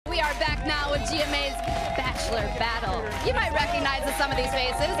Bachelor battle. You might recognize some of these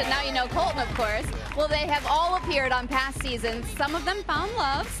faces, and now you know Colton, of course. Well, they have all appeared on past seasons. Some of them found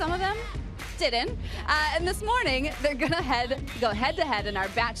love, some of them didn't. And this morning, they're gonna go head-to-head in our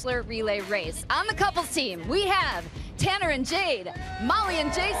Bachelor relay race. On the couples team, we have Tanner and Jade, Molly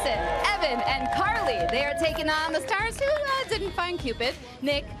and Jason, Evan and Carly. They are taking on the stars who didn't find Cupid: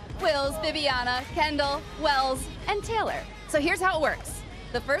 Nick, Wills, Bibiana, Kendall, Wells, and Taylor. So here's how it works.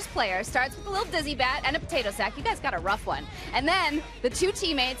 The first player starts with a little dizzy bat and a potato sack. You guys got a rough one. And then the two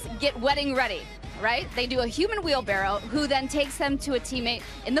teammates get wedding ready, right? They do a human wheelbarrow, who then takes them to a teammate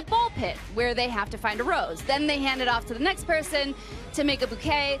in the ball pit where they have to find a rose. Then they hand it off to the next person to make a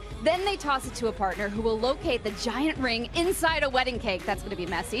bouquet. Then they toss it to a partner who will locate the giant ring inside a wedding cake. That's going to be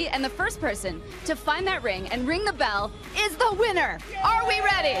messy. And the first person to find that ring and ring the bell is the winner. Are we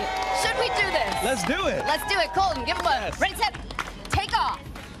ready? Should we do this? Let's do it. Let's do it. Colton, give him a ready, set, take off.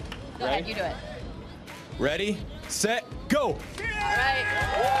 Go ahead, you do it. Ready, set, go. All right.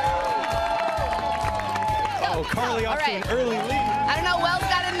 Oh, Carly off to an early lead. I don't know, Wells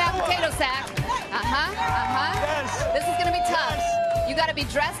got in that potato sack. Yes. This is gonna be tough. You gotta be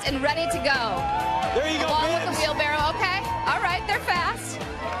dressed and ready to go. There you go, Along with Bibbs. the wheelbarrow, okay. All right, they're fast.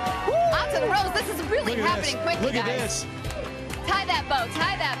 Onto the rose. This is really happening quickly, Look at guys. this. Tie that bow,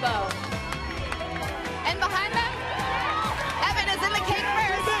 tie that bow. And behind them, Evan is in the cake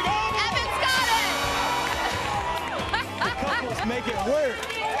first. Evan's got it. The couples make it work.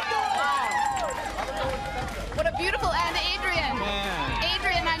 What a beautiful end, Adrian. Man.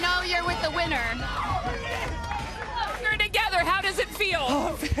 Adrian, I know you're with the winner. We're together. How does it feel?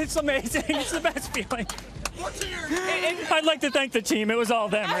 Oh, it's amazing. It's the best feeling. I'd like to thank the team. It was all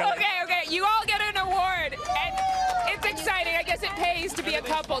them, really. Okay. You all get an award. And it's exciting. I guess it pays to be a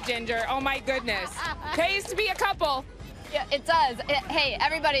couple, Ginger. Oh, my goodness. Pays to be a couple. Yeah, it does. Hey,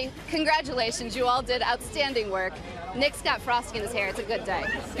 everybody, congratulations. You all did outstanding work. Nick's got frosting in his hair. It's a good day.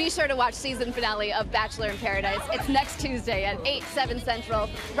 Be sure to watch season finale of Bachelor in Paradise. It's next Tuesday at 8, 7 Central,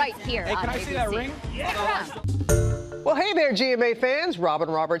 right here on Can I ABC. see that ring? Yeah. Well, hey there, GMA fans. Robin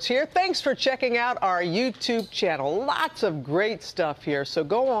Roberts here. Thanks for checking out our YouTube channel. Lots of great stuff here. So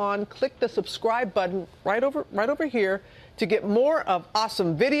go on, click the subscribe button right over here to get more of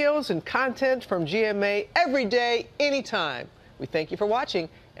awesome videos and content from GMA every day, anytime. We thank you for watching,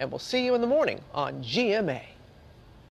 and we'll see you in the morning on GMA.